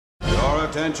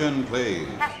Attention, please.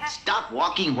 Stop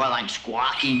walking while I'm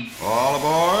squawking. All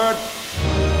aboard.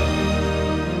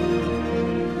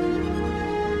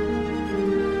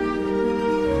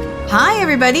 Hi,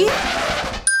 everybody.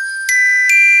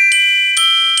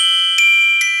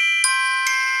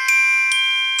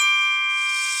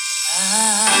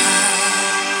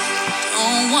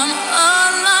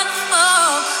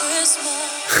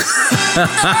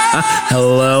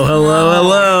 Hello, hello,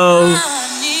 hello.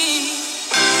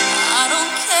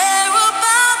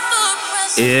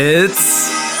 It's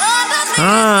time.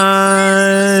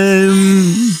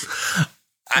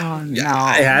 Oh, no.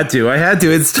 I had to.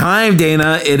 It's time,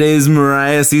 Dana. It is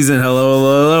Mariah season. Hello,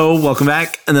 hello, hello. Welcome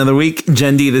back. Another week.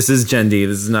 Jendi, this is Jendi.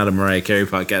 This is not a Mariah Carey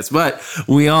podcast, but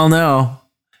we all know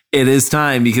it is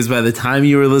time because by the time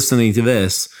you are listening to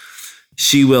this,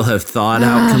 she will have thawed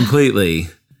out completely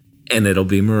and it'll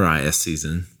be Mariah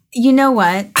season. You know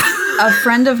what? A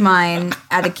friend of mine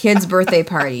at a kid's birthday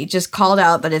party just called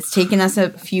out that it's taken us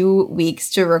a few weeks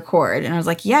to record. And I was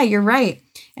like, yeah, you're right.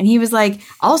 And he was like,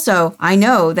 also, I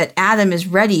know that Adam is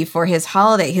ready for his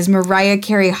holiday, his Mariah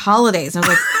Carey holidays. And I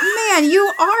was like, man,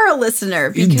 you are a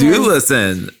listener. You do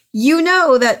listen. You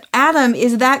know that Adam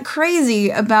is that crazy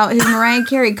about his Mariah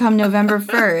Carey come November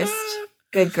 1st.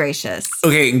 Good gracious.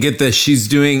 Okay, and get this. She's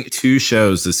doing 2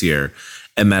 shows this year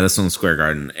at Madison Square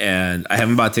Garden. And I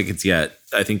haven't bought tickets yet.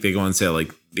 I think they go on sale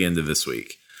like the end of this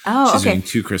week. Oh, She's okay. doing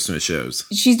 2 Christmas shows.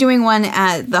 She's doing one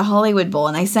at the Hollywood Bowl,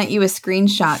 and I sent you a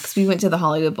screenshot because we went to the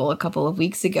Hollywood Bowl a couple of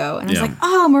weeks ago, and I was like,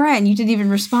 "Oh, Mariah," and you didn't even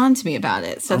respond to me about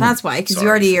it. So that's why, because you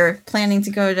already are planning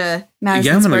to go to Madison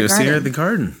Yeah, I'm Square gonna go Garden. see her at the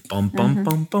Garden. Bum bum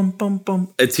bum bum bum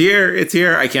bum. It's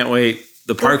here. I can't wait.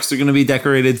 The parks are gonna be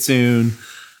decorated soon.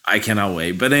 I cannot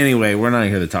wait. But anyway, we're not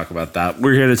here to talk about that.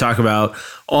 We're here to talk about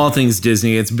all things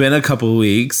Disney. It's been a couple of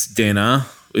weeks, Dana.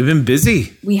 We've been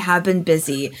busy. We have been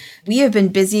busy. We have been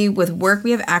busy with work.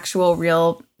 We have actual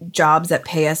real jobs that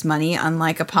pay us money,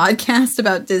 unlike a podcast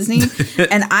about Disney.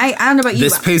 And I don't know about you.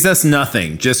 This pays us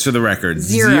nothing, just for the record.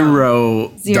 Zero.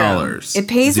 $0. It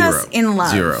pays us in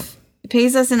love. Zero. It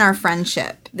pays us in our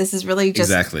friendship. This is really just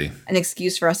exactly an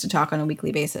excuse for us to talk on a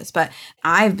weekly basis. But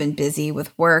I've been busy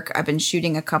with work. I've been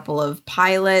shooting a couple of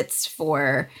pilots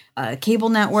for a cable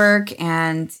network.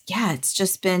 And yeah, it's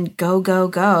just been go, go,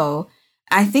 go.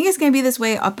 I think it's going to be this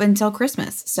way up until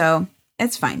Christmas. So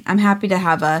it's fine. I'm happy to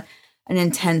have an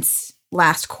intense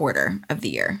last quarter of the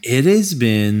year. It has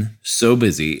been so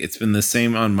busy. It's been the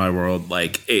same on my world.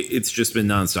 Like it's just been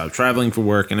nonstop traveling for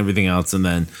work and everything else. And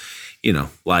then,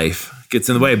 life gets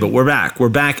in the way. But we're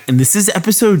back. And this is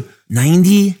episode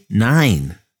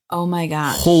 99. Oh my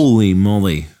gosh. Holy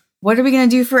moly. What are we going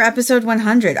to do for episode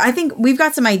 100? I think we've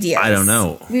got some ideas. I don't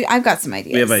know. I've got some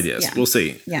ideas. We have ideas. Yeah. We'll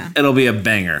see. Yeah. It'll be a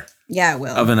banger. Yeah, it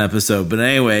will. Of an episode. But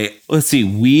anyway, let's see.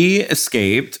 We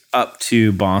escaped up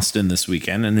to Boston this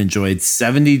weekend and enjoyed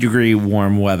 70-degree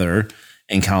warm weather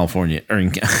in California.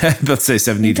 Let's say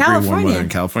 70-degree warm weather in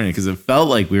California because it felt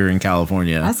like we were in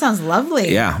California. That sounds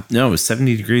lovely. Yeah. No, it was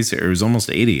 70 degrees. It was almost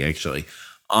 80, actually,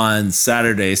 on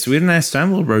Saturday. So we had a nice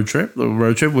time, a little road trip.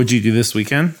 What'd you do this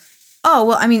weekend? Oh,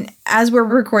 well, I mean, as we're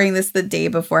recording this the day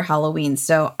before Halloween,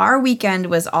 so our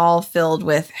weekend was all filled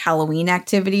with Halloween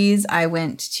activities. I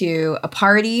went to a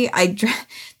party.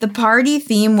 The party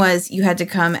theme was you had to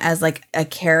come as like a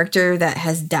character that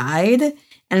has died.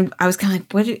 And I was kind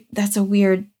of like, that's a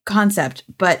weird concept.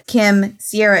 But Kim,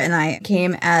 Sierra, and I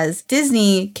came as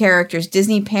Disney characters,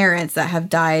 Disney parents that have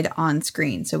died on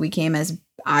screen. So we came as,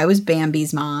 I was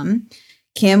Bambi's mom.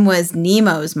 Kim was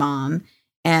Nemo's mom.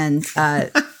 And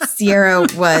Sierra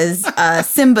was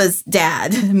Simba's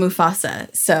dad, Mufasa.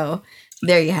 So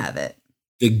there you have it.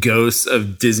 The ghosts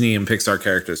of Disney and Pixar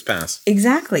characters past.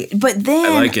 Exactly. But then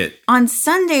I like it. On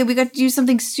Sunday, we got to do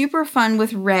something super fun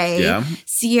with Ray. Yeah.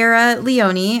 Sierra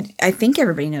Leone, I think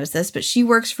everybody knows this, but she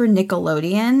works for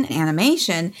Nickelodeon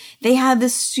Animation. They had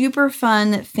this super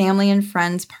fun family and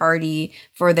friends party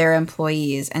for their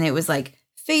employees. And it was like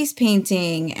face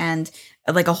painting and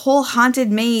like a whole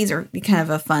haunted maze, or kind of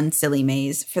a fun, silly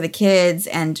maze for the kids,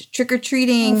 and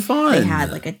trick-or-treating. Oh, fun. They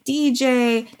had like a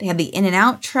DJ. They had the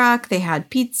In-N-Out truck. They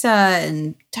had pizza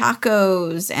and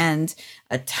tacos and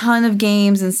a ton of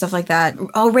games and stuff like that.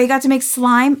 Oh, Ray got to make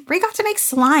slime. Ray got to make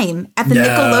slime at the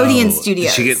Nickelodeon studios.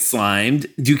 Did she get slimed?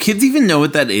 Do kids even know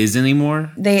what that is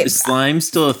anymore? Is slime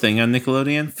still a thing on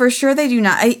Nickelodeon? For sure they do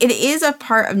not. It is a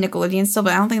part of Nickelodeon still,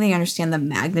 but I don't think they understand the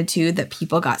magnitude that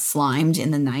people got slimed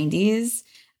in the 90s.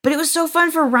 But it was so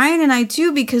fun for Ryan and I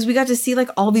too, because we got to see like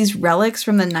all these relics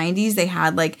from the 90s. They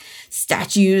had like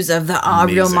statues of the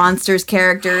Real Monsters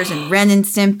characters and Ren and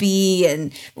Stimpy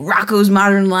and Rocko's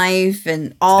Modern Life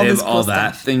and all this cool all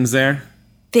stuff. that things there.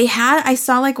 I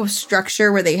saw like a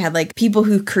structure where they had like people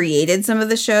who created some of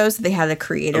the shows. They had a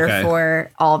creator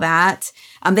for all that.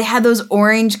 They had those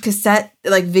orange cassette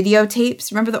like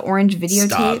videotapes. Remember the orange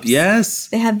videotapes? Yes.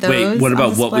 They had those. Wait, what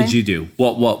about what would you do?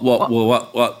 What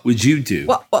would you do?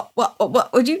 What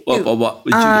would you do? What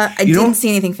would you do? I didn't see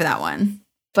anything for that one.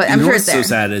 But I'm sure it's there. What's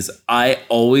so sad is I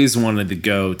always wanted to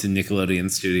go to Nickelodeon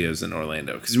Studios in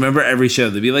Orlando. Because remember every show,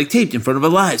 they'd be like taped in front of a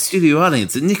live studio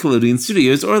audience at Nickelodeon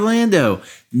Studios Orlando.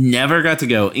 Never got to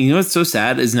go. And you know what's so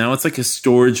sad is now it's like a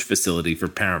storage facility for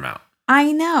Paramount.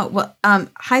 I know. Well,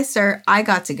 hi, sir. I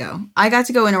got to go. I got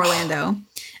to go in Orlando.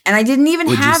 And I didn't even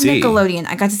have Nickelodeon.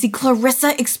 I got to see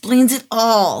Clarissa Explains It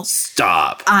All.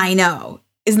 Stop. I know.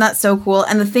 Isn't that so cool?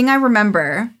 And the thing I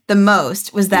remember the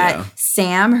most was that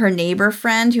Sam, her neighbor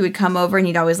friend who would come over and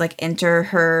he'd always like enter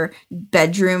her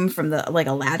bedroom from the like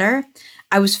a ladder.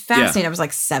 I was fascinated. I was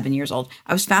like 7 years old.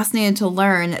 I was fascinated to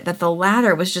learn that the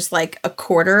ladder was just like a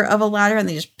quarter of a ladder and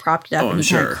they just propped it up and he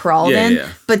kind of crawled in. Yeah.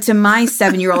 But to my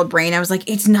 7-year-old brain, I was like,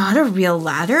 it's not a real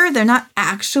ladder. They're not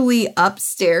actually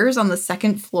upstairs on the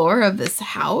second floor of this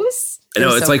house. I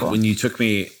know, it's so like cool. When you took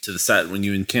me to the set, when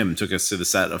you and Kim took us to the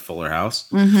set of Fuller House,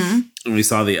 and we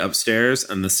saw the upstairs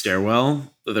and the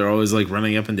stairwell that they're always like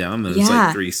running up and down. There's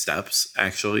like 3 steps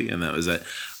actually, and that was it.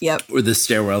 Yep. Or the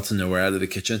stairwell to nowhere out of the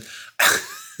kitchen.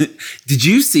 Did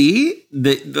you see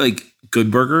that like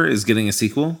Good Burger is getting a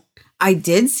sequel? I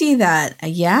did see that.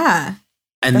 Yeah.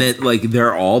 And that like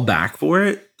they're all back for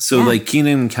it. So like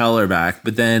Keenan and Kel are back,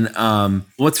 but then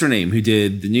what's her name? Who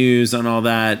did the news on all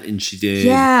that? And she did.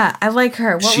 Yeah, I like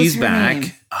her. She's was her back.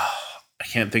 name? Oh, I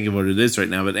can't think of what it is right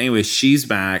now, but anyway, she's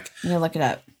back. I'm gonna look it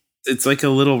up. It's like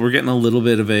we're getting a little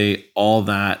bit of a all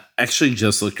that. Actually,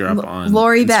 just looked her up on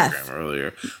Lori Instagram Beth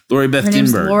earlier. Lori Beth her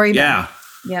name's Dinberg. Lori Beth.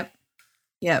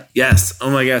 Yep. Yes. Oh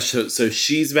my gosh. So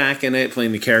she's back in it,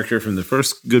 playing the character from the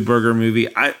first Good Burger movie.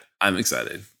 I'm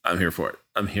excited. I'm here for it.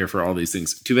 I'm here for all these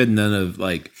things. Too bad none of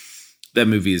like that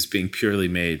movie is being purely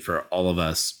made for all of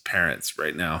us parents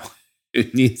right now.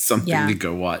 It needs something to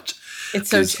go watch. It's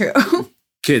so true.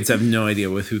 Kids have no idea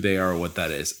with who they are or what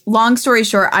that is. Long story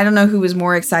short, I don't know who was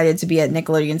more excited to be at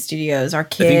Nickelodeon Studios, our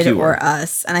kid or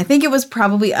us. And I think it was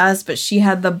probably us, but she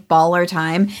had the baller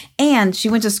time. And she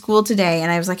went to school today.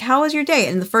 And I was like, how was your day?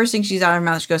 And the first thing she's out of her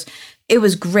mouth, she goes, it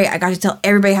was great. I got to tell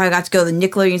everybody how I got to go to the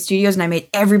Nickelodeon Studios and I made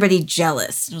everybody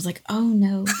jealous. And I was like, oh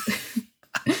no.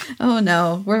 Oh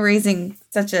no. We're raising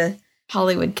such a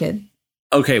Hollywood kid.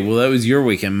 Okay, well, that was your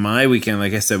weekend. My weekend,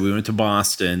 like I said, we went to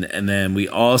Boston, and then we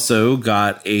also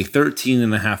got a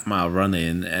 13.5-mile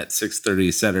run-in at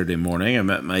 6:30 Saturday morning. I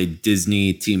met my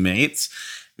Disney teammates.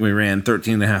 We ran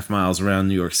 13.5 miles around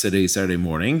New York City Saturday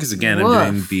morning because, again,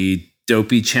 I'm doing the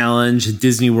Dopey Challenge at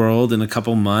Disney World in a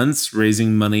couple months,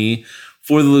 raising money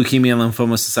for the Leukemia and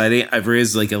Lymphoma Society. I've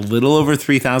raised like a little over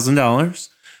 $3,000.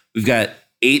 We've got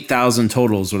 8,000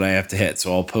 totals what I have to hit.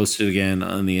 So I'll post it again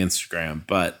on the Instagram.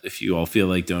 But if you all feel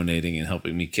like donating and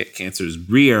helping me kick cancer's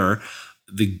rear,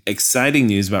 the exciting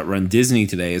news about Run Disney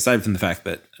today, aside from the fact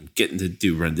that I'm getting to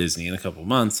do Run Disney in a couple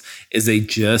months, is they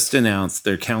just announced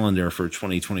their calendar for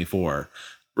 2024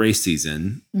 race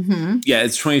season. Mm-hmm. Yeah,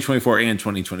 it's 2024 and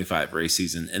 2025 race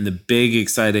season. And the big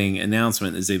exciting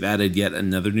announcement is they've added yet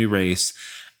another new race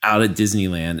out at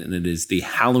Disneyland, and it is the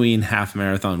Halloween half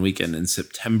marathon weekend in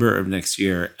September of next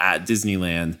year at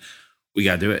Disneyland. We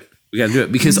got to do it. We got to do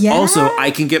it because also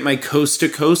I can get my coast to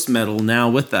coast medal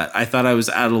now with that. I thought I was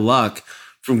out of luck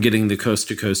from getting the coast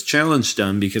to coast challenge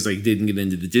done because I didn't get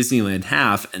into the Disneyland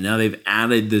half, and now they've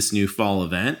added this new fall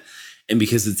event, and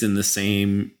because it's in the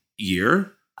same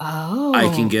year,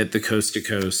 I can get the coast to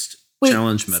coast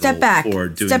challenge medal. Step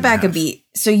back a beat.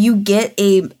 So you get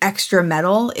a extra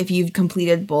medal if you've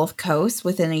completed both coasts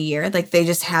within a year. Like they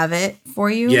just have it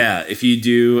for you. Yeah, if you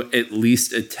do at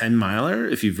least a 10-miler,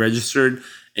 if you've registered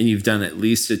and you've done at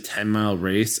least a 10-mile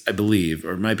race, I believe,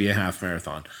 or it might be a half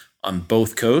marathon on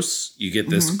both coasts, you get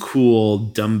this cool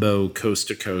Dumbo coast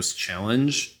to coast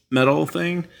challenge medal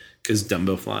thing. Because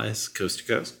Dumbo flies coast to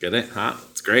coast. Get it? Huh?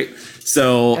 It's great.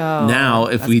 So now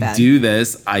if we do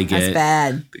this, I get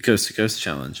the coast to coast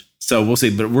challenge. So we'll see.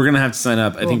 But we're going to have to sign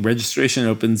up. Cool. I think registration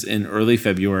opens in early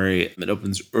February. It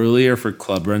opens earlier for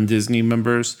Club Run Disney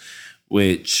members,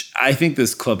 which I think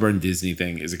this Club Run Disney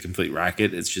thing is a complete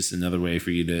racket. It's just another way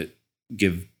for you to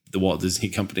give the Walt Disney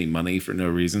Company money for no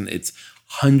reason. It's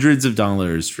hundreds of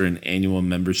dollars for an annual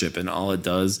membership, and all it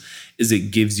does is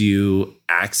it gives you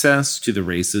access to the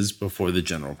races before the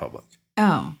general public.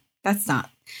 Oh, that's not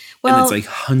and it's like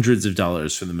hundreds of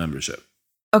dollars for the membership.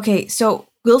 Okay, so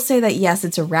we'll say that, yes,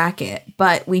 it's a racket,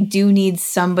 but we do need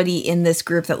somebody in this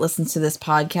group that listens to this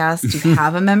podcast to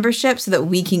have a membership so that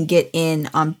we can get in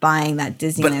on buying that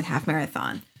Disneyland half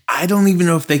marathon. I don't even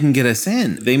know if they can get us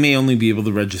in. They may only be able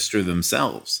to register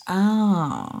themselves.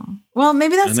 Oh. Well,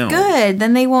 maybe that's good.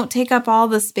 Then they won't take up all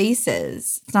the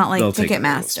spaces. It's not like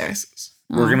Ticketmaster.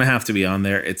 We're going to have to be on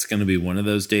there. It's going to be one of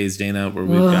those days, Dana, where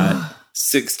we've got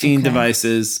 16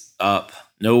 devices up.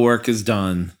 No work is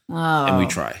done. And we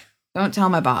try. Don't tell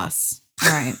my boss. All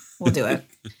right. We'll do it.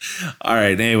 All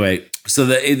right. Anyway, so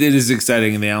it is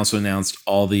exciting. And they also announced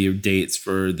all the dates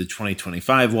for the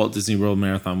 2025 Walt Disney World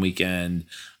Marathon Weekend,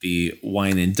 the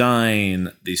Wine and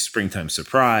Dine, the Springtime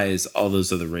Surprise, all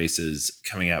those other races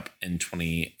coming up in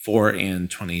 24 and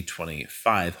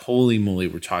 2025. Holy moly,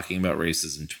 we're talking about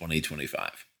races in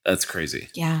 2025. That's crazy.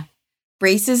 Yeah.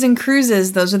 Races and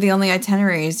cruises, those are the only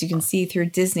itineraries you can see through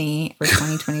Disney for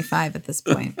 2025 at this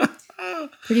point.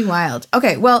 Pretty wild.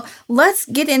 Okay, well, let's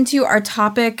get into our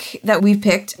topic that we've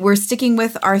picked. We're sticking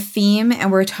with our theme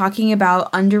and we're talking about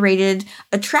underrated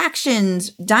attractions,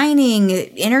 dining,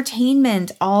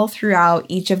 entertainment all throughout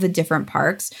each of the different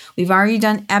parks. We've already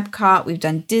done Epcot, we've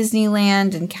done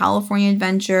Disneyland and California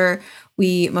Adventure.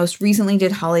 We most recently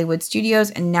did Hollywood Studios,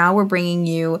 and now we're bringing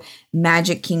you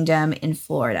Magic Kingdom in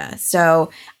Florida. So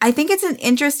I think it's an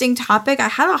interesting topic. I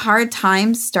had a hard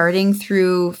time starting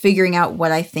through figuring out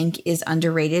what I think is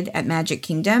underrated at Magic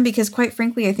Kingdom, because quite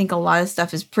frankly, I think a lot of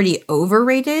stuff is pretty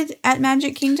overrated at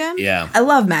Magic Kingdom. Yeah. I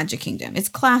love Magic Kingdom. It's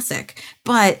classic,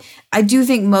 but I do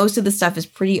think most of the stuff is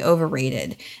pretty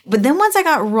overrated. But then once I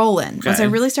got rolling, once I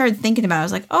really started thinking about it, I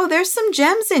was like, oh, there's some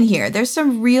gems in here. There's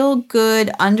some real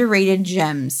good underrated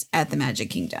gems at the Magic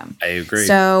Kingdom. I agree.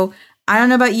 So I don't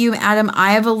know about you, Adam.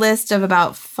 I have a list of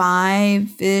about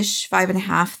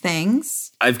 5.5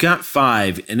 things. I've got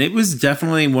 5, and it was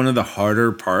definitely one of the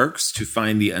harder parks to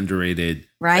find the underrated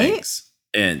things.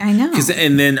 And I know.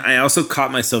 And then I also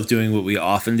caught myself doing what we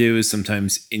often do is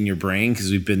sometimes in your brain, because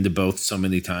we've been to both so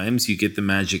many times, you get the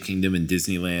Magic Kingdom and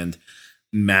Disneyland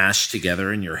mashed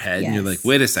together in your head. Yes. And you're like,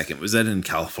 wait a second, was that in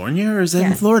California or is that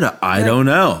in Florida? I don't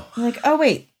know. You're like, oh,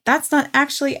 wait, that's not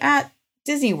actually at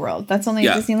Disney World. That's only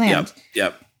at Disneyland.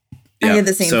 Yep. I did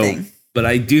the same thing. But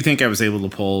I do think I was able to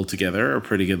pull together a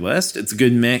pretty good list. It's a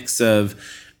good mix of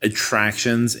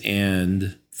attractions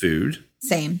and food.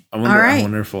 Same. I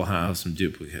wonder if we'll have some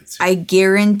duplicates. I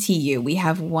guarantee you we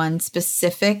have one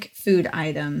specific food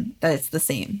item that it's the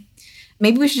same.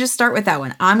 Maybe we should just start with that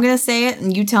one. I'm going to say it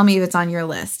and you tell me if it's on your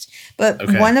list. But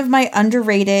one of my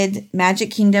underrated Magic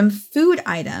Kingdom food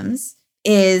items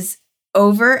is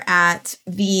over at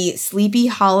the Sleepy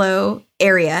Hollow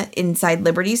area inside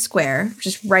Liberty Square,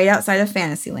 just right outside of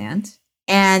Fantasyland.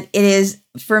 And it is,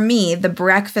 for me, the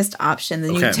breakfast option, the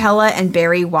Nutella and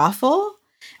berry waffle.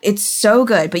 It's so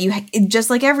good, but just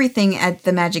like everything at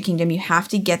the Magic Kingdom, you have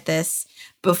to get this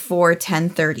before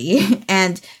 10:30.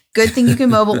 And good thing you can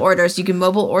mobile order. So you can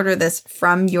mobile order this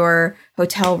from your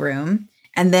hotel room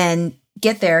and then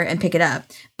get there and pick it up.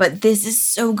 But this is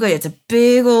so good. It's a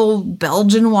big old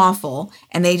Belgian waffle,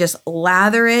 and they just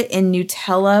lather it in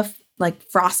Nutella like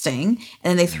frosting, and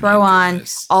then they throw on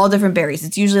all different berries.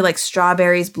 It's usually like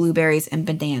strawberries, blueberries, and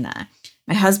banana.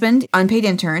 My husband, unpaid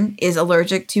intern, is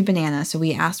allergic to banana, so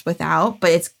we asked without,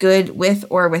 but it's good with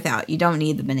or without. You don't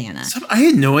need the banana. I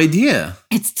had no idea.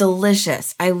 It's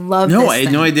delicious. I love this I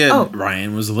had no idea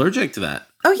Ryan was allergic to that.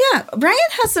 Oh, yeah. Ryan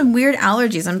has some weird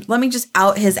allergies. Let me just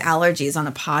out his allergies on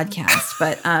a podcast,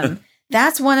 but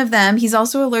that's one of them. He's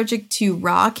also allergic to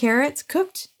raw carrots.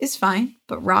 Cooked is fine,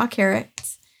 but raw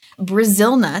carrots.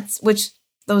 Brazil nuts, which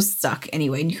those suck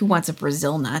anyway. Who wants a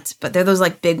Brazil nut? But they're those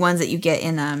like big ones that you get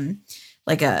in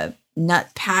like a nut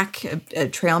pack, a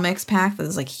trail mix pack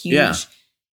that's like huge.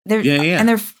 Yeah. And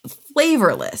they're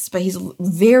flavorless, but he's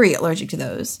very allergic to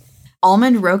those.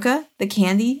 Almond roca, the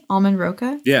candy almond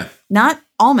roca. Yeah. Not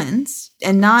almonds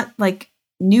and not like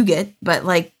nougat, but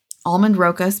like almond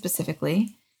roca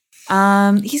specifically.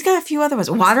 He's got a few other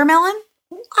ones. Watermelon.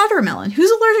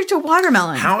 Who's allergic to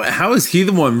watermelon? How is he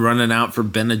the one running out for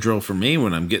Benadryl for me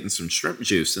when I'm getting some shrimp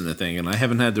juice in the thing and I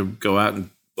haven't had to go out and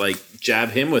like jab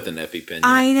him with an EpiPen yet?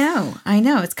 I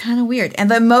know. It's kind of weird. And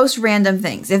the most random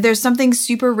things. If there's something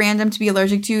super random to be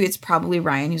allergic to, it's probably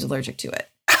Ryan who's allergic to it.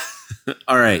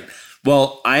 All right.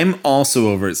 Well, I'm also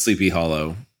over at Sleepy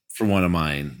Hollow for one of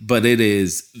mine, but it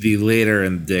is the later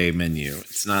in the day menu.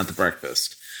 It's not the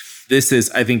breakfast. This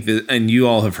is, I think, and you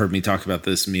all have heard me talk about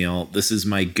this meal. This is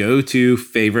my go-to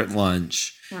favorite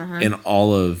lunch in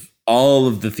all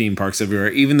of the theme parks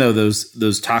everywhere. Even though those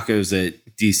tacos at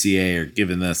DCA are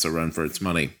giving this a run for its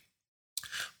money,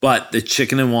 But the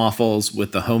chicken and waffles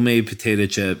with the homemade potato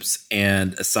chips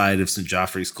and a side of some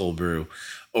Joffrey's cold brew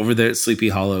over there at Sleepy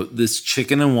Hollow, this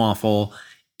chicken and waffle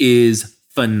is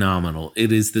phenomenal.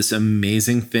 It is this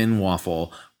amazing thin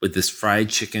waffle with this fried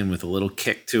chicken with a little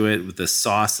kick to it, with this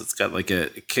sauce that's got like a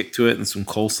kick to it and some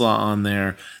coleslaw on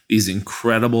there. These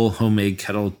incredible homemade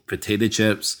kettle potato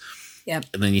chips. Yep.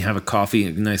 And then you have a coffee,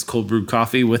 a nice cold brewed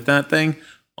coffee with that thing.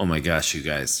 Oh my gosh, you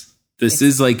guys. This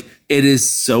is like, it is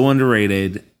so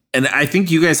underrated. And I think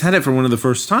you guys had it for one of the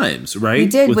first times, right? We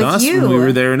did with us you. When we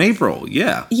were there in April.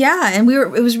 Yeah. Yeah, and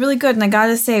it was really good. And I got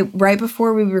to say, right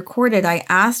before we recorded, I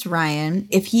asked Ryan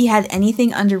if he had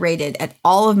anything underrated at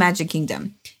all of Magic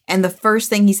Kingdom. And the first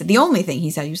thing he said, the only thing he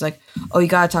said, he was like, oh, you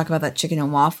got to talk about that chicken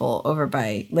and waffle over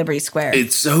by Liberty Square.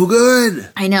 It's so good.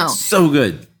 I know. So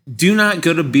good. Do not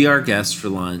go to Be Our Guest for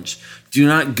lunch. Do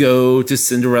not go to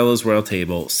Cinderella's Royal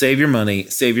Table. Save your money,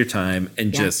 save your time,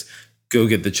 and just go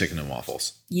get the chicken and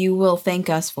waffles. You will thank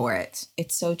us for it.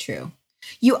 It's so true.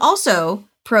 You also,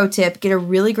 pro tip, get a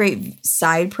really great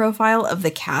side profile of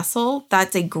the castle.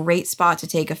 That's a great spot to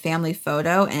take a family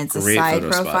photo, and it's Great a side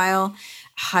photo profile. Spot.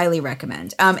 Highly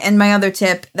recommend. And my other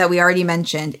tip that we already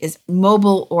mentioned is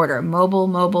mobile order. Mobile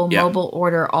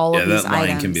order all of these items. Yeah, that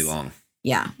line can be long.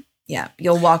 Yeah.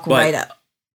 You'll walk right up.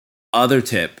 Other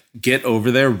tip, get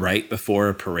over there right before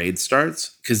a parade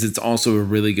starts, because it's also a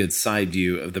really good side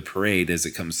view of the parade as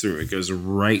it comes through. It goes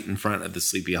right in front of the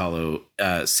Sleepy Hollow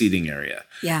seating area.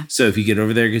 Yeah. So if you get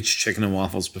over there, get your chicken and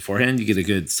waffles beforehand, you get a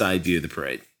good side view of the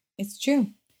parade. It's true.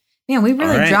 Man, we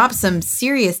really dropped some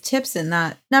serious tips in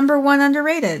that. Number one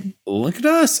underrated. Look at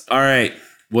us. All right.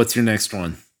 What's your next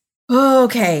one?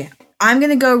 Okay. I'm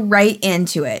going to go right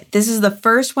into it. This is the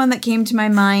first one that came to my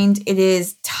mind. It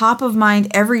is top of mind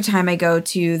every time I go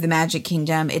to the Magic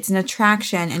Kingdom. It's an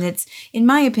attraction, and it's, in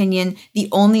my opinion, the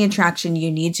only attraction you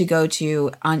need to go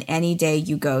to on any day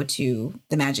you go to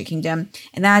the Magic Kingdom.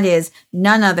 And that is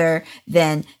none other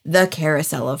than the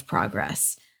Carousel of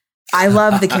Progress. I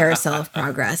love the Carousel of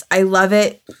Progress. I love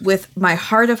it with my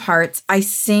heart of hearts. I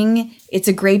sing It's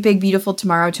a Great Big Beautiful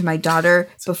Tomorrow to my daughter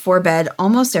before bed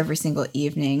almost every single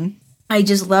evening. I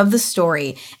just love the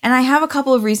story. And I have a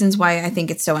couple of reasons why I think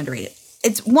it's so underrated.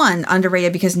 It's one,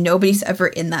 underrated because nobody's ever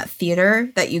in that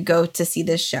theater that you go to see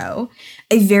this show.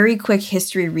 A very quick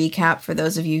history recap for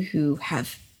those of you who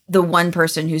have the one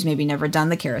person who's maybe never done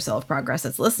the Carousel of Progress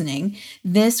that's listening.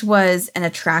 This was an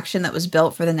attraction that was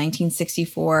built for the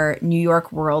 1964 New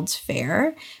York World's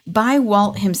Fair by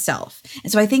Walt himself.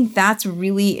 And so I think that's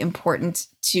really important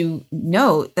to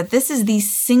note, that this is the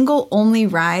single only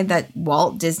ride that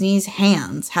Walt Disney's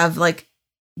hands have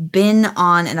been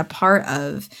on and a part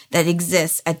of that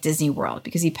exists at Disney World,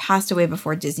 because he passed away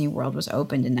before Disney World was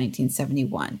opened in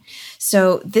 1971.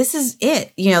 So this is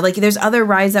it. There's other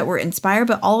rides that were inspired,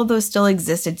 but all of those still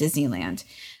exist at Disneyland.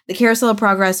 The Carousel of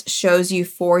Progress shows you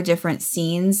 4 different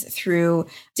scenes through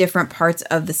different parts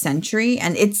of the century,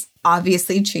 and it's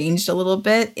obviously changed a little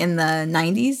bit in the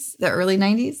 90s, the early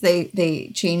 90s.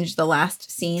 They changed the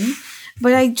last scene.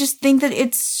 But I just think that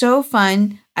it's so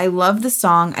fun. I love the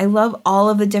song. I love all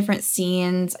of the different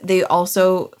scenes. They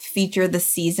also feature the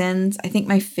seasons. I think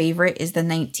my favorite is the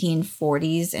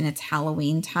 1940s, and it's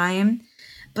Halloween time.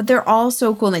 But they're all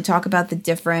so cool, and they talk about the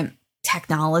different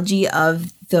technology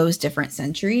of those different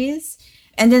centuries.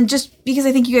 And then just because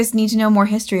I think you guys need to know more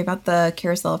history about the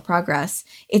Carousel of Progress,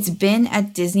 it's been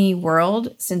at Disney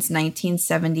World since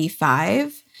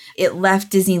 1975. It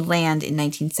left Disneyland in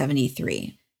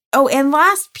 1973. Oh, and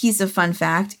last piece of fun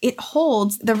fact, it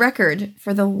holds the record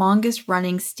for the longest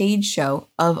running stage show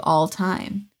of all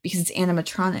time because it's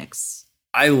animatronics.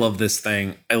 I love this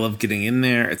thing. I love getting in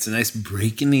there. It's a nice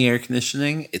break in the air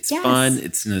conditioning. It's fun.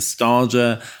 It's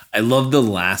nostalgia. I love the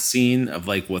last scene of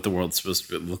what the world's supposed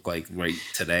to look like right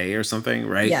today or something,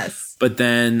 right? Yes. But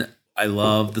then I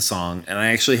love the song. And I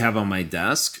actually have on my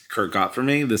desk, Kurt got for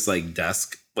me, this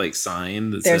desk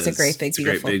sign that There's says, a great big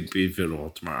beautiful. It's a great big beautiful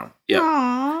tomorrow. Yeah.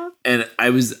 Aww. And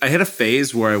I had a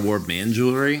phase where I wore man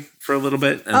jewelry for a little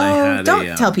bit. And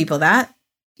don't tell people that.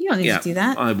 You don't need to do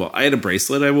that. I had a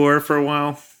bracelet I wore for a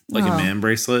while, a man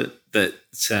bracelet that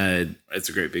said, "It's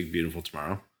a great big beautiful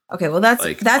tomorrow." Okay, well that's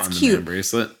cute. Man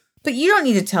bracelet. But you don't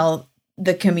need to tell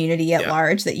the community at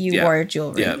large that you wore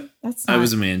jewelry. Yeah, I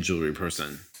was a man jewelry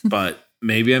person, but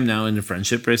maybe I'm now into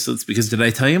friendship bracelets because did I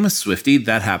tell you I'm a Swiftie?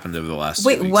 That happened over the last 2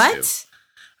 weeks. Wait, what? Too.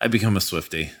 I become a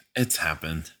Swiftie. It's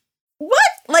happened.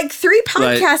 What? 3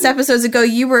 podcast episodes ago,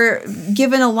 you were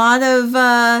given a lot of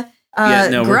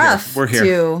gruff. We're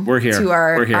here. We're here. To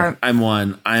our, we're here. Our I'm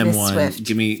one. I am one. Swift.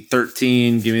 Give me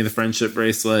 13. Give me the friendship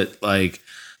bracelet.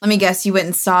 Let me guess, you went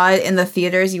and saw it in the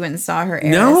theaters? You went and saw her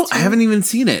Eras No, too? I haven't even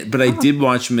seen it, but I did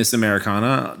watch Miss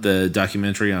Americana, the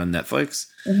documentary on Netflix.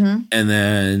 Mm-hmm. And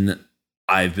then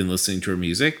I've been listening to her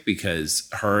music because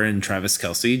her and Travis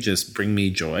Kelce just bring me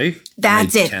joy.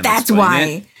 That's it. Can't That's explain why.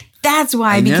 it. That's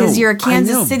why, I because know, you're a I know.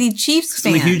 Kansas City Chiefs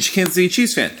fan. I'm a huge Kansas City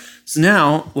Chiefs fan. So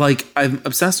now, like, I'm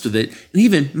obsessed with it. And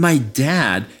even my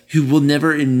dad, who will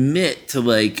never admit to,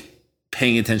 like,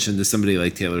 paying attention to somebody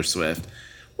like Taylor Swift,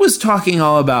 was talking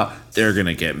all about they're going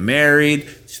to get married.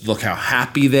 Look how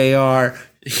happy they are.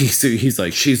 He's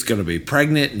like, she's going to be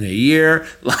pregnant in a year.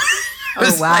 I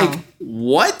was like,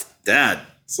 what? Dad,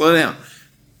 slow down.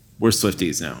 We're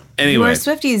Swifties now. Anyway. We're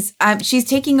Swifties. She's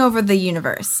taking over the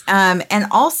universe. And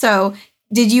also,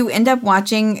 did you end up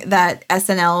watching that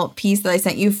SNL piece that I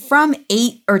sent you from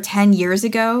 8 or 10 years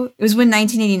ago? It was when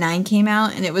 1989 came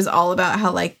out, and it was all about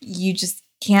how, like, you just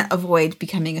can't avoid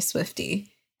becoming a Swiftie.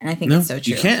 And I think it's so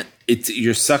true. You can't.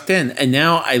 You're sucked in. And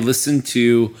now I listened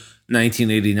to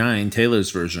 1989, Taylor's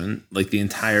version, like the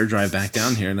entire drive back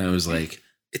down here, and I was like,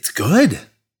 it's good.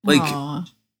 Like, Aww.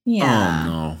 Yeah. Oh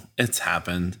no, it's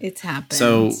happened. It's happened.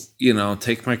 So,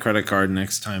 take my credit card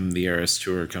next time the Eras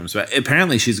tour comes back.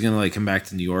 Apparently she's going to like come back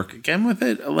to New York again with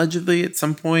it, allegedly at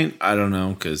some point. I don't know,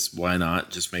 because why not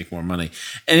just make more money?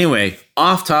 Anyway,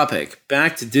 off topic,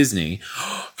 back to Disney.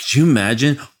 Could you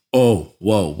imagine? Oh,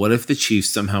 whoa. What if the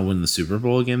Chiefs somehow win the Super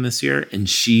Bowl again this year and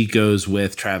she goes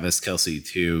with Travis Kelce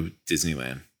to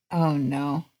Disneyland? Oh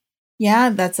no. Yeah,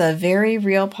 that's a very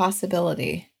real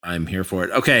possibility. I'm here for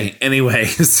it. Okay. Anyway,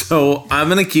 so I'm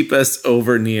going to keep us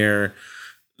over near,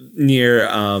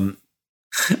 I've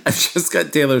just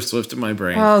got Taylor Swift in my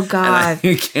brain. Oh God.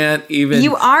 I can't even.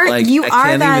 You are I that.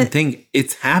 can't even think.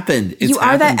 It's happened. You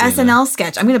are that SNL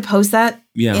sketch. I'm going to post that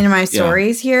in my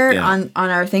stories here on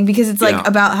our thing, because it's like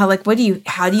about how, like,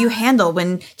 how do you handle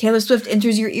when Taylor Swift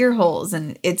enters your ear holes,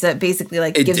 and it's basically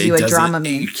like gives you a drama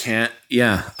meme. You can't.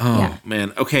 Yeah. Oh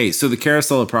man. Okay. So the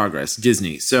Carousel of Progress,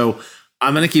 Disney. So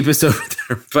I'm going to keep us over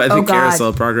there by the Carousel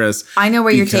of Progress. I know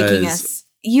where you're taking us.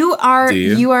 You are,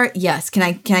 yes. Can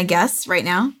I guess right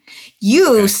now?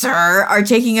 You, sir, are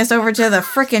taking us over to the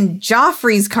frickin'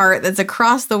 Joffrey's cart that's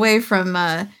across the way from,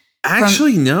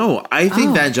 Actually, no. I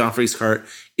think that Joffrey's cart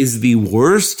is the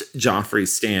worst Joffrey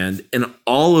stand in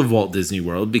all of Walt Disney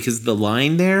World, because the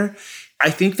line there, I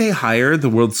think they hire the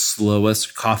world's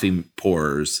slowest coffee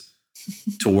pourers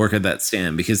to work at that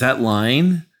stand, because that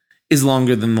line is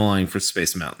longer than the line for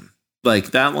Space Mountain.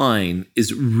 Like, that line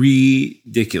is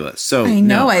ridiculous. So I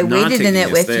know, no, I waited in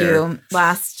it with there. you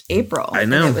last April. I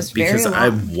know, it was because very I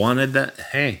long. wanted that.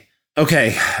 Hey,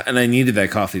 okay. And I needed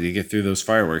that coffee to get through those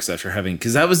fireworks after having,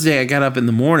 because that was the day I got up in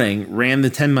the morning, ran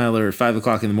the 10 miler at 5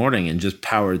 o'clock in the morning and just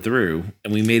powered through.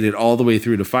 And we made it all the way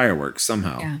through to fireworks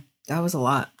somehow. Yeah, that was a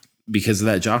lot. Because of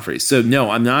that Joffrey's. So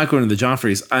no, I'm not going to the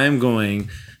Joffrey's. I'm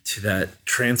going to that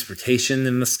transportation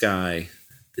in the sky,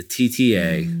 the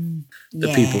TTA,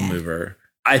 the People Mover.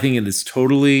 I think it is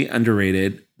totally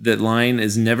underrated. That line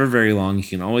is never very long. You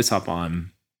can always hop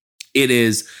on. It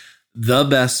is the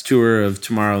best tour of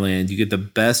Tomorrowland. You get the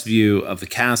best view of the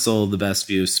castle, the best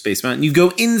view of Space Mountain. You go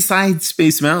inside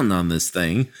Space Mountain on this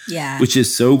thing, which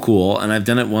is so cool. And I've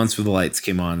done it once where the lights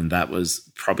came on, and that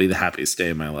was probably the happiest day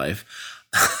of my life.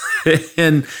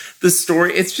 And the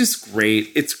story, it's just great.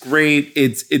 It's great.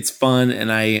 It's fun.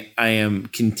 And I am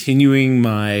continuing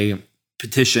my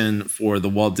petition for the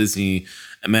Walt Disney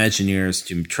Imagineers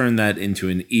to turn that into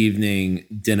an evening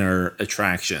dinner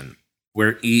attraction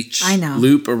where each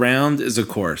loop around is a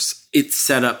course. It's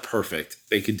set up perfect.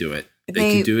 They could do it.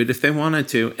 They could do it if they wanted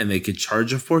to, and they could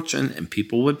charge a fortune and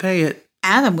people would pay it.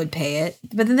 Adam would pay it,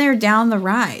 but then they're down the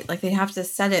ride. Like, they have to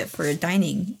set it for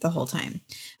dining the whole time.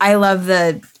 I love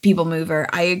the People Mover.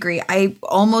 I agree. I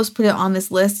almost put it on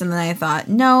this list, and then I thought,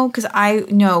 no, because I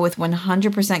know with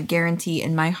 100% guarantee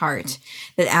in my heart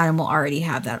that Adam will already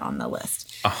have that on the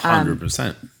list.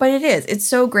 100%. But it is. It's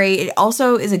so great. It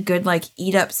also is a good, like,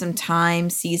 eat up some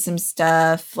time, see some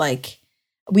stuff. Like,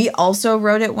 we also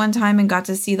rode it one time and got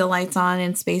to see the lights on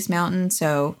in Space Mountain,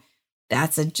 so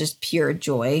that's just pure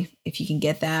joy if you can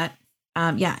get that.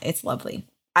 It's lovely.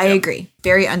 I agree.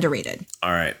 Very underrated.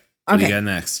 All right. What do you got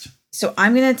next? So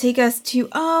I'm going to take us to,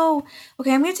 I'm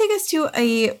going to take us to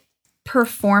a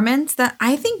performance that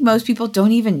I think most people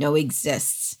don't even know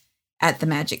exists at the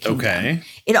Magic Kingdom. Okay.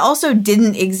 It also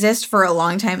didn't exist for a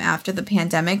long time after the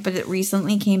pandemic, but it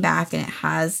recently came back, and it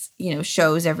has,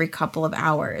 shows every couple of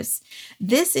hours.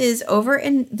 This is over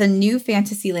in the new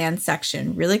Fantasyland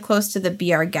section, really close to the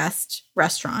Be Our Guest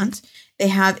restaurant. They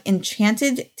have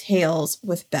Enchanted Tales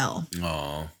with Belle.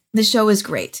 Aww. The show is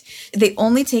great. They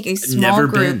only take a small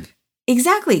group.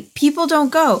 Exactly. People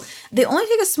don't go. They only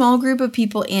take a small group of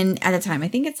people in at a time. I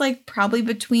think it's like probably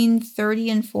between 30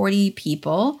 and 40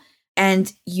 people.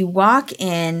 And you walk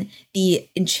in, the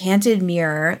enchanted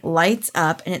mirror lights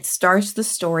up, and it starts the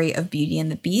story of Beauty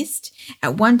and the Beast.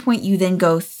 At one point, you then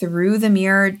go through the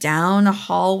mirror, down a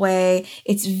hallway.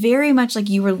 It's very much like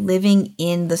you were living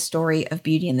in the story of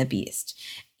Beauty and the Beast.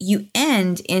 You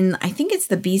end in, I think it's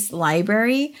the Beast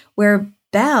Library, where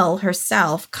Belle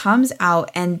herself comes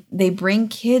out and they bring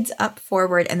kids up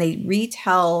forward and they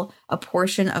retell a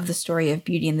portion of the story of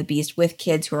Beauty and the Beast with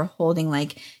kids who are holding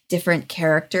like different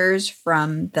characters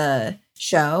from the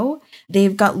show.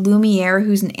 They've got Lumiere,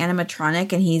 who's an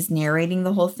animatronic, and he's narrating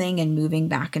the whole thing and moving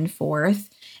back and forth.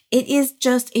 It is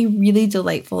just a really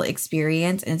delightful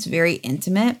experience, and it's very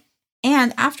intimate.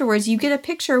 And afterwards, you get a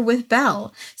picture with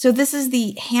Belle. So this is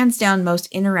the hands down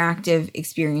most interactive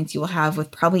experience you will have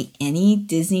with probably any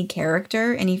Disney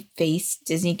character, any face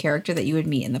Disney character that you would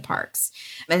meet in the parks.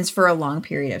 And it's for a long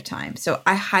period of time. So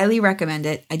I highly recommend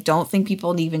it. I don't think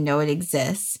people even know it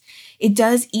exists. It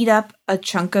does eat up a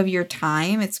chunk of your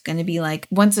time. It's going to be like,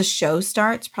 once a show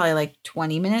starts, probably like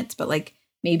 20 minutes, but like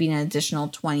maybe an additional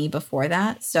 20 before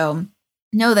that. So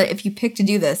know that if you pick to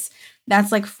do this,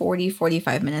 that's like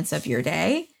 45 minutes of your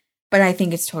day. But I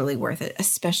think it's totally worth it,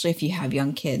 especially if you have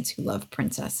young kids who love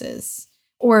princesses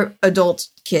or adult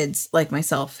kids like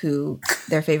myself who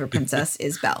their favorite princess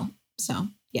is Belle. So,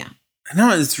 yeah. No,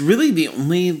 it's really the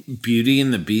only Beauty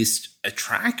and the Beast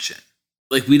attraction.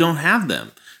 Like, we don't have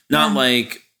them. Not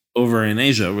like over in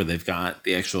Asia where they've got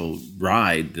the actual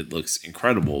ride that looks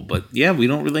incredible. But yeah, we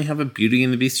don't really have a Beauty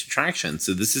and the Beast attraction.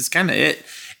 So this is kind of it.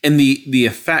 And the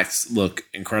effects look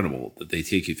incredible that they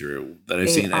take you through that I've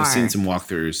seen. I've seen some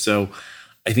walkthroughs. So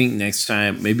I think next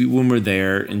time, maybe when we're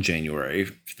there in January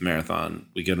for the marathon,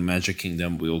 we go to Magic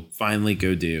Kingdom. We will finally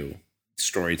go do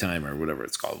story time or whatever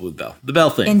it's called with Belle. The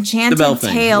Belle thing. Enchanted the Belle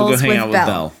thing. Tales we'll go hang with out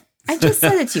Belle. with Belle. I just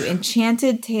said it to you.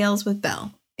 Enchanted Tales with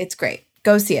Belle. It's great.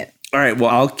 Go see it. All right. Well,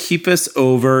 I'll keep us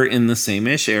over in the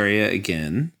same-ish area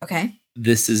again. Okay.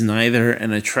 This is neither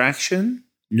an attraction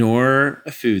nor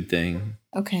a food thing.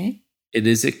 Okay. It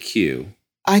is a queue.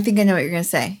 I think I know what you're going to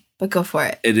say, but go for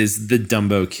it. It is the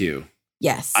Dumbo queue.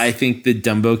 Yes. I think the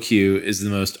Dumbo queue is the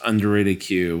most underrated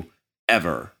queue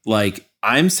ever. Like,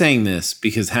 I'm saying this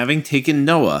because having taken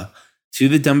Noah to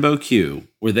the Dumbo queue,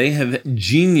 where they have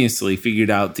geniusly figured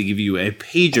out to give you a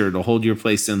pager to hold your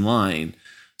place in line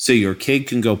so your kid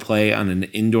can go play on an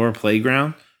indoor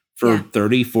playground for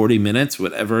 30, 40 minutes,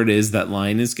 whatever it is that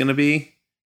line is going to be.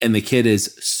 And the kid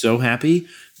is so happy.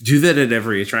 Do that at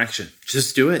every attraction.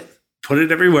 Just do it. Put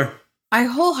it everywhere. I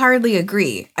wholeheartedly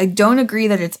agree. I don't agree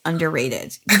that it's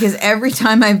underrated because every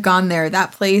time I've gone there,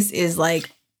 that place is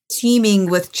like teeming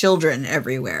with children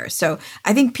everywhere. So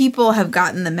I think people have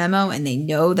gotten the memo and they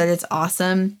know that it's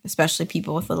awesome, especially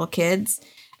people with little kids.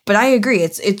 But I agree.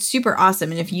 It's super awesome.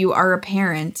 And if you are a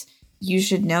parent, you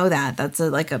should know that. That's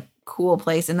a cool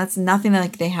place. And that's nothing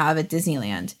like they have at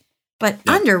Disneyland. But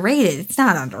underrated, it's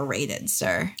not underrated,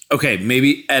 sir. Okay,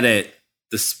 maybe edit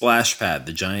the splash pad,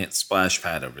 the giant splash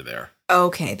pad over there.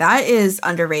 Okay, that is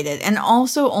underrated. And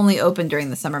also only open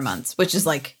during the summer months, which is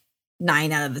like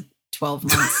 9 out of the 12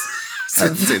 months.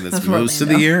 That's most of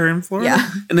the year in Florida.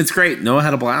 Yeah. And it's great. Noah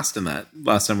had a blast in that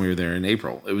last time we were there in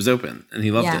April. It was open and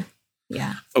he loved it.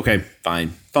 Yeah. Okay,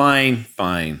 fine.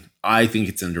 I think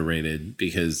it's underrated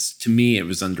because to me it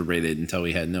was underrated until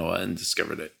we had Noah and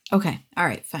discovered it. Okay, all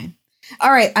right, fine.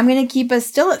 All right, I'm going to keep us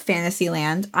still at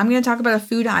Fantasyland. I'm going to talk about a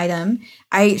food item.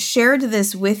 I shared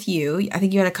this with you. I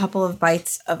think you had a couple of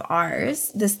bites of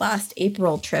ours this last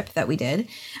April trip that we did.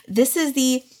 This is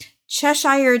the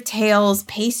Cheshire Tales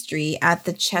pastry at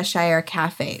the Cheshire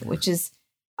Cafe, which is,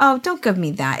 don't give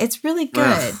me that. It's really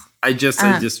good.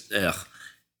 Ugh.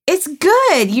 It's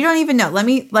good. You don't even know. Let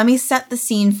me set the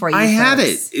scene for you. I had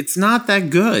it. It's not that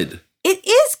good. It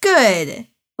is good.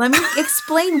 Let me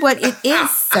explain what it is,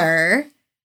 sir.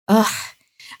 Ugh.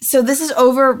 So this is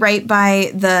over right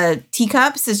by the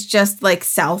Teacups. It's just like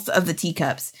south of the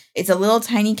Teacups. It's a little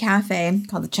tiny cafe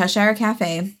called the Cheshire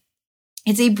Cafe.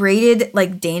 It's a braided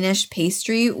like Danish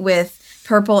pastry with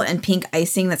purple and pink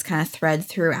icing that's kind of thread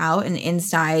throughout. And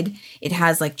inside it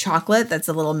has like chocolate that's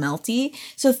a little melty.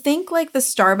 So think like the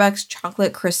Starbucks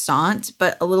chocolate croissant,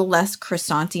 but a little less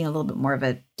croissanty and a little bit more of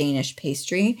a Danish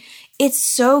pastry. It's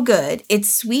so good.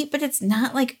 It's sweet, but it's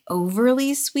not like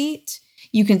overly sweet.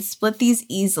 You can split these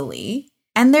easily.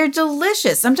 And they're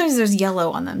delicious. Sometimes there's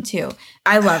yellow on them too.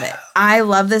 I love it. I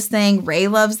love this thing. Ray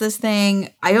loves this thing.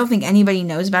 I don't think anybody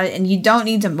knows about it. And you don't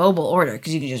need to mobile order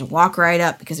because you can just walk right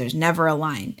up because there's never a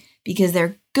line. Because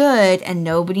they're good and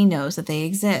nobody knows that they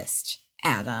exist.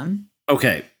 Adam.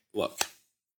 Okay. look.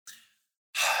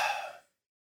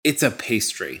 It's a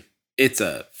pastry. It's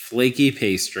a flaky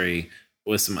pastry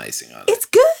with some icing on it. It's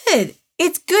good.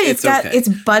 It's good. It's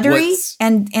buttery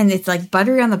and it's like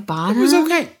buttery on the bottom.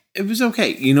 It was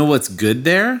okay. You know what's good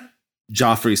there?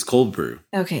 Joffrey's cold brew.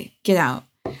 Okay, get out.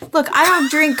 Look, I don't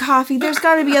drink coffee. There's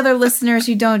got to be other listeners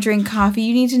who don't drink coffee.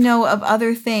 You need to know of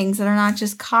other things that are not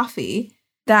just coffee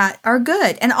that are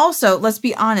good. And also, let's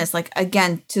be honest, like,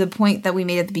 again, to the point that we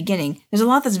made at the beginning, there's a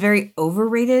lot that's very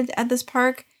overrated at this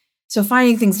park. So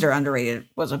finding things that are underrated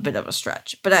was a bit of a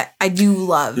stretch. But I do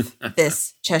love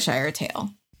this Cheshire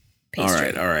Tail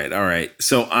pastry. All right.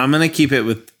 So I'm going to keep it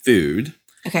with food.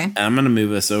 Okay. And I'm going to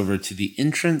move us over to the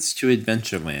entrance to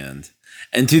Adventureland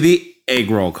and to the egg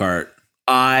roll cart.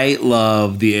 I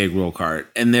love the egg roll cart.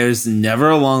 And there's never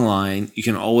a long line. You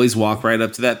can always walk right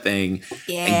up to that thing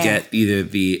and get either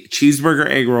the cheeseburger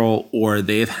egg roll, or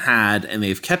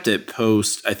they've kept it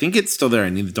post. I think it's still there. I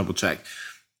need to double check.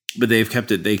 But they've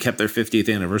kept it. They kept their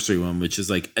 50th anniversary one, which is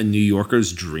like a New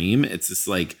Yorker's dream. It's this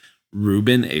like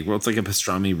Reuben egg roll. It's like a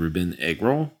pastrami Reuben egg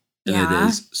roll. And it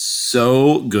is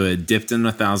so good, dipped in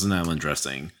a Thousand Island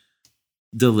dressing.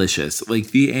 Delicious.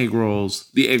 Like the egg rolls,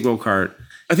 the egg roll cart.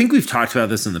 I think we've talked about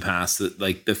this in the past, that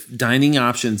like the dining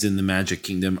options in the Magic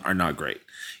Kingdom are not great.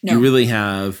 No. You really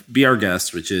have Be Our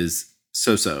Guest, which is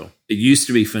so-so. It used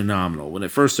to be phenomenal. When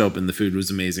it first opened, the food was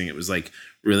amazing. It was like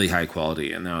really high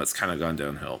quality, and now it's kind of gone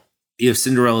downhill. You have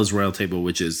Cinderella's Royal Table,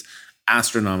 which is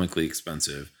astronomically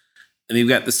expensive. And you've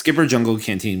got the Skipper Jungle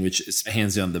Canteen, which is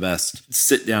hands down the best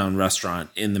sit-down restaurant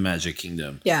in the Magic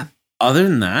Kingdom. Yeah. Other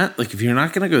than that, like if you're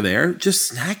not going to go there, just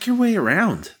snack your way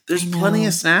around. There's plenty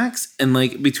of snacks. And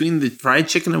like between the fried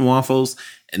chicken and waffles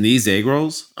and these egg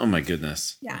rolls, oh my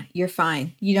goodness. Yeah, you're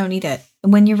fine. You don't need it.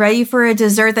 And when you're ready for a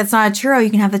dessert that's not a churro, you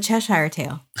can have the Cheshire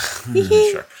Tail.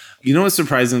 Sure. You know what's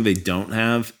surprising they don't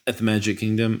have at the Magic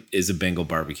Kingdom is a Bengal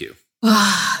barbecue.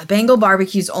 Bengal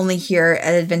barbecue's only here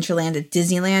at Adventureland at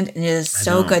Disneyland, and it is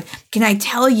so good. Can I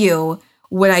tell you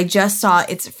what I just saw?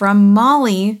 It's from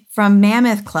Molly from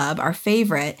Mammoth Club, our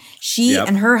favorite. She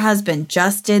and her husband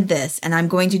just did this, and I'm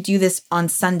going to do this on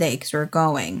Sunday because we're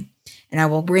going, and I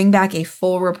will bring back a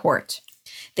full report.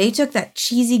 They took that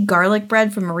cheesy garlic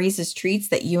bread from Maurice's Treats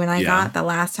that you and I got the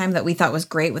last time that we thought was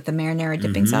great with the marinara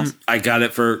dipping sauce. I got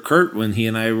it for Kurt when he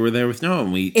and I were there with Noah,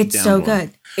 and it's so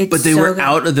good. But they were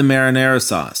out of the marinara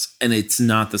sauce, and it's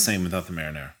not the same without the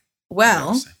marinara.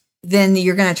 Well, then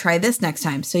you're going to try this next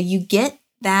time. So you get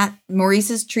that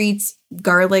Maurice's Treats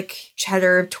garlic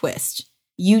cheddar twist.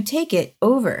 You take it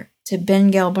over to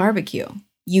Bengal barbecue.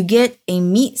 You get a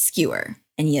meat skewer.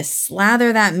 And you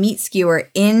slather that meat skewer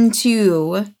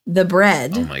into the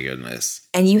bread. Oh, my goodness.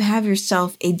 And you have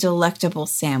yourself a delectable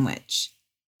sandwich.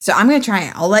 So I'm going to try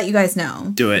it. I'll let you guys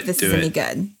know if this is any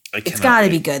good. It's got to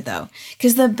be good, though.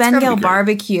 Because the Bengal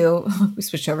barbecue, we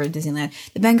switched over to Disneyland.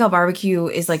 The Bengal barbecue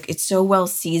is like, it's so well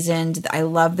seasoned. I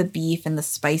love the beef and the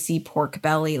spicy pork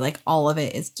belly. Like, all of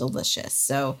it is delicious.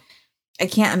 So I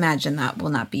can't imagine that will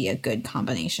not be a good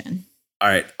combination. All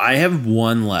right. I have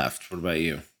one left. What about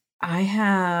you? I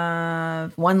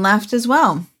have one left as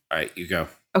well. All right, you go.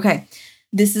 Okay.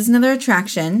 This is another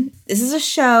attraction. This is a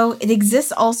show. It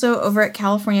exists also over at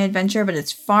California Adventure, but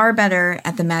it's far better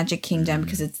at the Magic Kingdom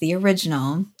because it's the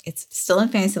original. It's still in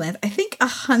Fantasyland. I think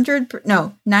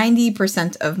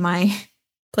 90% of my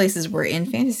places were in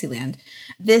Fantasyland.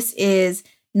 This is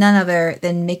none other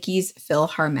than Mickey's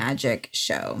PhilharMagic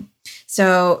show.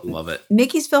 So love it.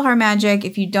 Mickey's PhilharMagic,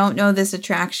 if you don't know this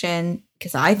attraction,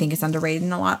 because I think it's underrated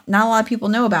and not a lot of people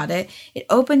know about it. It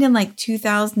opened in like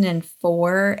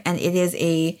 2004, and it is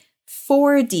a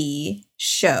 4D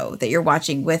show that you're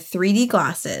watching with 3D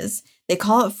glasses. They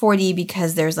call it 4D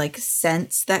because there's like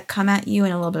scents that come at you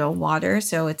and a little bit of water.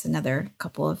 So it's another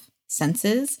couple of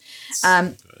senses.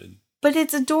 But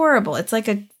it's adorable. It's like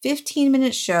a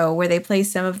 15-minute show where they play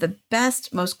some of the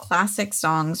best, most classic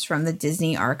songs from the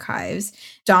Disney archives.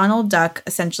 Donald Duck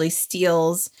essentially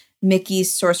steals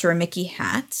Mickey's Sorcerer Mickey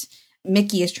hat.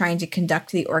 Mickey is trying to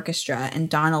conduct the orchestra, and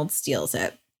Donald steals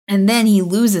it. And then he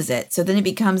loses it. So then it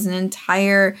becomes an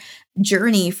entire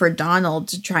journey for Donald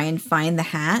to try and find the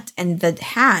hat. And the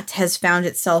hat has found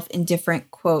itself in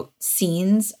different, quote,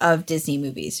 scenes of Disney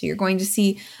movies. So you're going to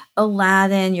see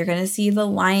Aladdin. You're going to see The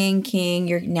Lion King.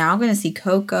 You're now going to see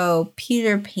Coco,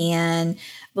 Peter Pan,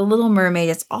 The Little Mermaid.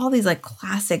 It's all these like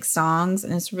classic songs.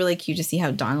 And it's really cute to see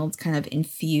how Donald's kind of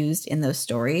infused in those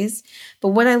stories. But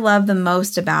what I love the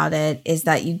most about it is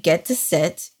that you get to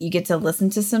sit, you get to listen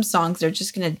to some songs. They're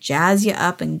just going to jazz you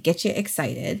up and get you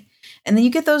excited. And then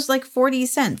you get those like 4D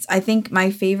scents. I think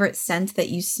my favorite scent that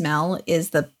you smell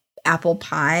is the apple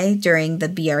pie during the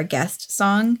Be Our Guest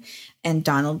song, and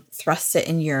Donald thrusts it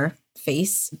in your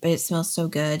face, but it smells so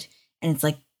good. And it's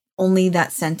like only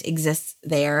that scent exists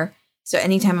there. So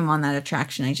anytime I'm on that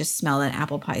attraction, I just smell that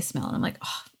apple pie smell. And I'm like,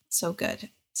 oh, it's so good.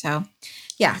 So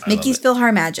yeah, Mickey's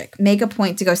PhilharMagic. Make a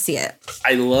point to go see it.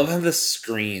 I love how the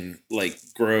screen like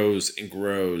grows and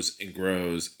grows and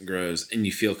grows and grows, and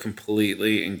you feel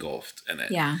completely engulfed in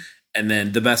it. Yeah. And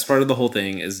then the best part of the whole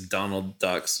thing is Donald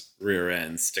Duck's rear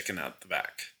end sticking out the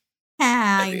back.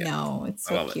 I know. It's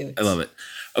so cute. I love it.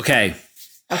 Okay.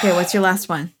 Okay, what's your last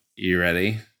one? You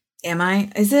ready? Am I?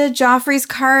 Is it a Joffrey's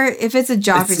cart? If it's a Joffrey's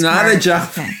cart. It's not a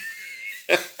Joffrey.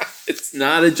 Okay. It's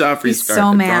not a Joffrey's cart.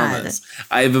 So mad. Promise.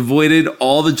 I've avoided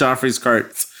all the Joffrey's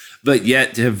carts, but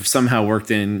yet have somehow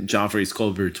worked in Joffrey's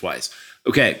cold brew twice.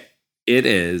 Okay. It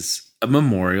is a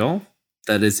memorial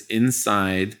that is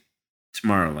inside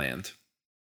Tomorrowland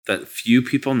that few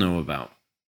people know about.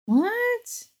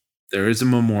 What? There is a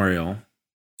memorial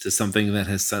to something that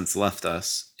has since left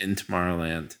us in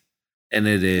Tomorrowland. And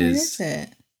it is, what is it?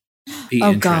 The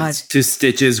oh, entrance God. to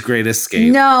Stitch's Great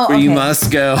Escape. No, where okay. you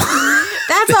must go.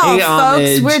 That's all,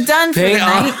 folks. We're done for the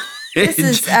night. This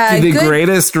is to the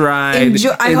greatest ride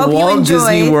in Walt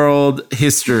Disney World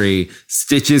history,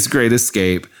 Stitch's Great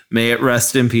Escape. May it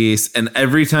rest in peace. And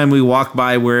every time we walk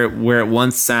by where it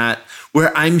once sat,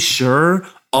 where I'm sure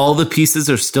all the pieces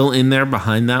are still in there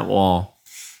behind that wall,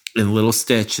 and little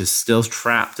Stitch is still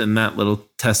trapped in that little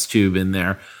test tube in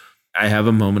there, I have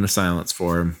a moment of silence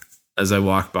for him as I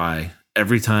walk by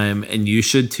every time. And you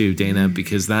should too, Dana,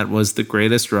 because that was the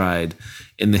greatest ride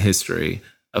in the history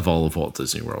of all of Walt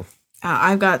Disney World.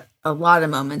 I've got a lot of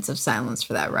moments of silence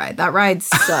for that ride. That ride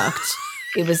sucked.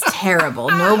 It was terrible.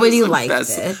 Nobody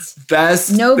liked it.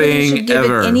 Best Nobody thing should give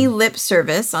ever. it any lip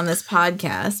service on this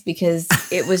podcast because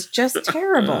it was just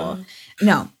terrible.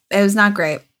 No, it was not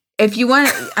great. If you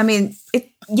want, I mean,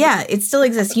 it still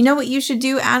exists. You know what you should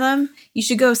do, Adam? You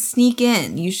should go sneak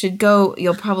in. You should go.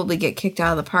 You'll probably get kicked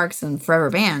out of the parks and forever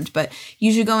banned, but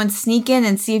you should go and sneak in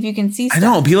and see if you can see stuff. I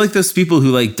know. Be like those people who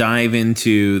like dive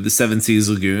into the Seven Seas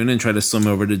Lagoon and try to swim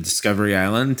over to Discovery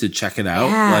Island to check it out.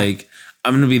 Yeah. Like,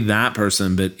 I'm going to be that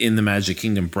person, but in the Magic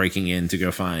Kingdom, breaking in to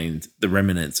go find the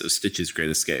remnants of Stitch's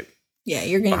Great Escape. Yeah,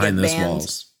 you're going to get behind those banned.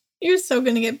 walls. You're so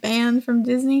going to get banned from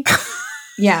Disney.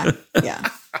 Yeah.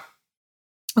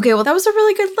 Okay, well, that was a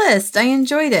really good list. I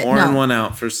enjoyed it. Pouring one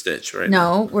out for Stitch right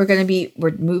now. No,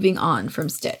 we're moving on from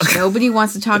Stitch. Nobody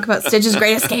wants to talk about Stitch's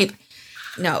Great Escape.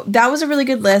 No, that was a really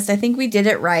good list. I think we did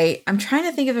it right. I'm trying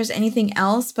to think if there's anything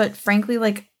else, but frankly,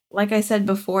 like I said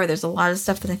before, there's a lot of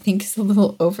stuff that I think is a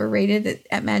little overrated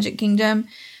at Magic Kingdom.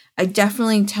 I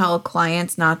definitely tell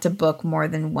clients not to book more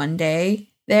than one day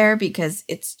there because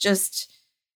it's just,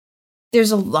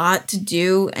 there's a lot to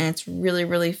do and it's really,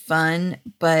 really fun,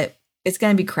 but it's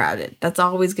going to be crowded. That's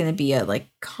always going to be a like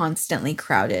constantly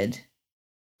crowded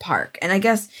park. And I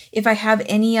guess if I have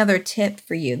any other tip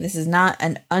for you, this is not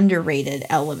an underrated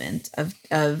element of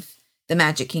the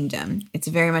Magic Kingdom. It's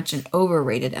very much an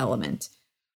overrated element.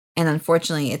 And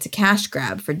unfortunately, it's a cash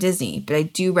grab for Disney. But I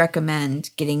do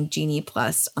recommend getting Genie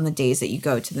Plus on the days that you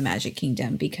go to the Magic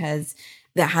Kingdom because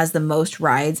that has the most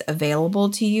rides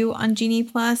available to you on Genie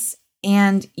Plus.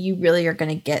 And you really are going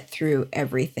to get through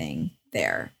everything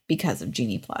there because of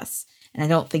Genie Plus. And I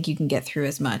don't think you can get through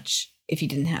as much if you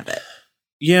didn't have it.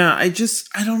 Yeah, I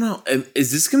don't know.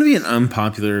 Is this going to be an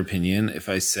unpopular opinion if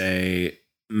I say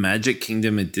Magic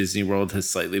Kingdom at Disney World has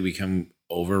slightly become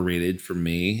overrated for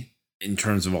me in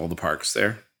terms of all the parks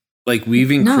there? Like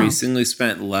we've increasingly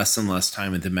spent less and less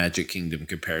time at the Magic Kingdom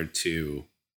compared to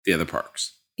the other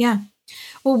parks. Yeah.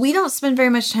 Well, we don't spend very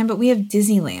much time, but we have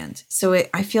Disneyland. So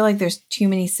I feel like there's too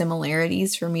many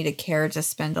similarities for me to care to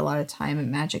spend a lot of time at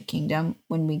Magic Kingdom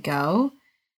when we go.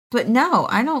 But no,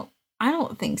 I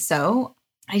don't think so.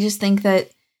 I just think that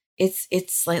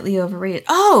it's slightly overrated.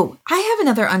 Oh, I have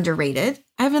another underrated.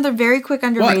 I have another very quick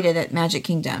underrated at Magic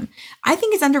Kingdom. I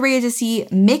think it's underrated to see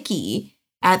Mickey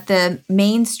at the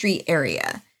Main Street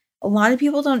area. A lot of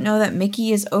people don't know that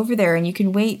Mickey is over there and you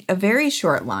can wait a very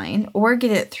short line or get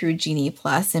it through Genie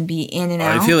Plus and be in and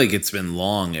out. I feel like it's been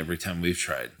long every time we've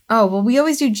tried. Oh, well, we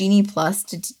always do Genie Plus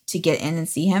to get in and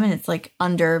see him. And it's like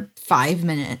under 5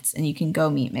 minutes and you can go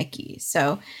meet Mickey.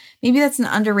 So maybe that's an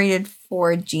underrated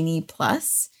for Genie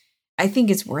Plus. I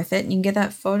think it's worth it. And you can get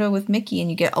that photo with Mickey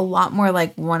and you get a lot more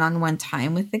like one-on-one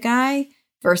time with the guy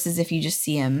versus if you just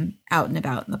see him out and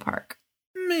about in the park.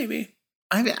 Maybe.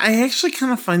 I actually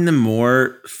kind of find them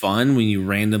more fun when you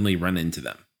randomly run into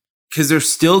them. Because they're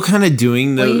still kind of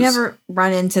doing those. Well, you never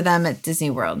run into them at Disney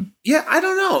World. Yeah, I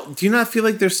don't know. Do you not feel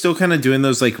like they're still kind of doing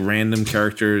those like random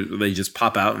characters? They just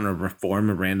pop out and form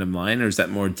a random line, or is that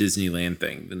more a Disneyland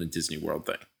thing than a Disney World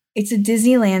thing? It's a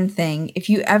Disneyland thing. If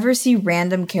you ever see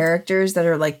random characters that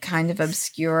are like kind of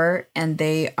obscure and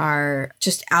they are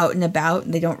just out and about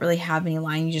and they don't really have any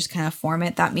line, you just kind of form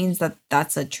it. That means that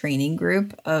that's a training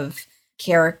group of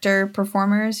character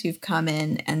performers who've come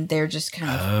in and they're just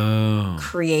kind of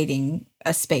creating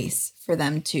a space for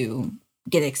them to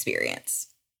get experience.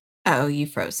 Oh, you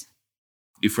froze.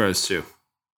 You froze too.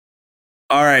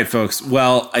 All right, folks.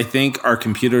 Well, I think our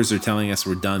computers are telling us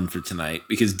we're done for tonight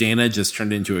because Dana just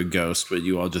turned into a ghost, but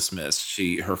you all just missed.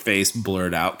 Her face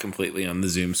blurred out completely on the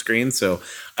Zoom screen. So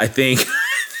I think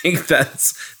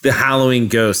that's the Halloween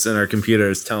ghost in our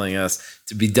computers telling us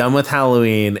to be done with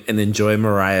Halloween and enjoy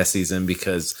Mariah season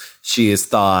because she is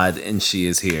thawed and she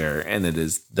is here and it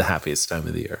is the happiest time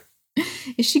of the year.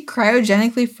 Is she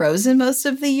cryogenically frozen most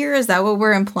of the year? Is that what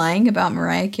we're implying about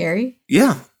Mariah Carey?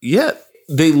 Yeah.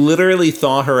 They literally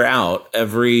thaw her out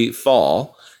every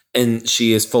fall, and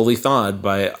she is fully thawed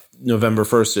by November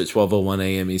 1st at 12:01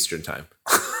 a.m. Eastern time.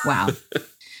 Wow.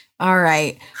 All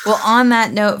right. Well, on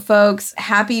that note, folks,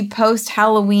 happy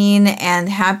post-Halloween and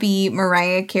happy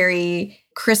Mariah Carey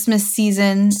Christmas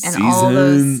season and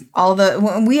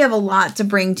we have a lot to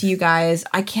bring to you guys.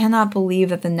 I cannot believe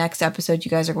that the next episode you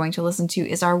guys are going to listen to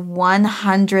is our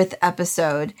 100th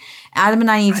episode. Adam and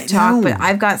I need to talk, but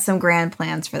I've got some grand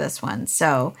plans for this one.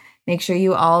 So make sure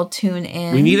you all tune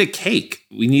in. We need a cake.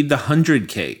 We need the 100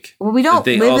 cake. Well, we don't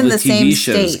live in the same TV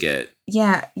shows state. Get.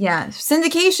 Yeah.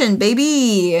 Syndication,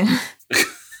 baby.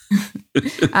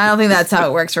 I don't think that's how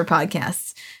it works for podcasts.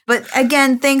 But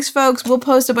again, thanks, folks. We'll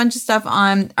post a bunch of stuff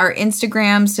on our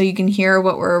Instagram so you can hear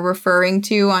what we're referring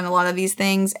to on a lot of these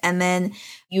things. And then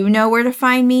you know where to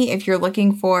find me if you're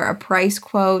looking for a price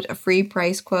quote, a free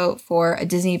price quote for a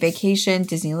Disney vacation,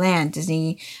 Disneyland,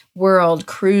 Disney World,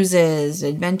 cruises,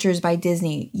 Adventures by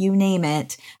Disney, you name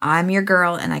it. I'm your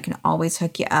girl and I can always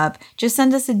hook you up. Just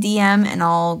send us a DM and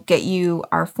I'll get you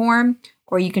our form.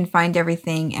 Or you can find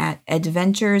everything at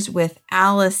Adventures with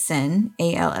Allison,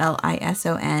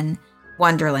 Allison,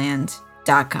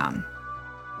 Wonderland.com.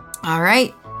 All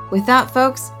right. With that,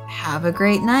 folks, have a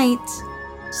great night.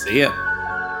 See ya.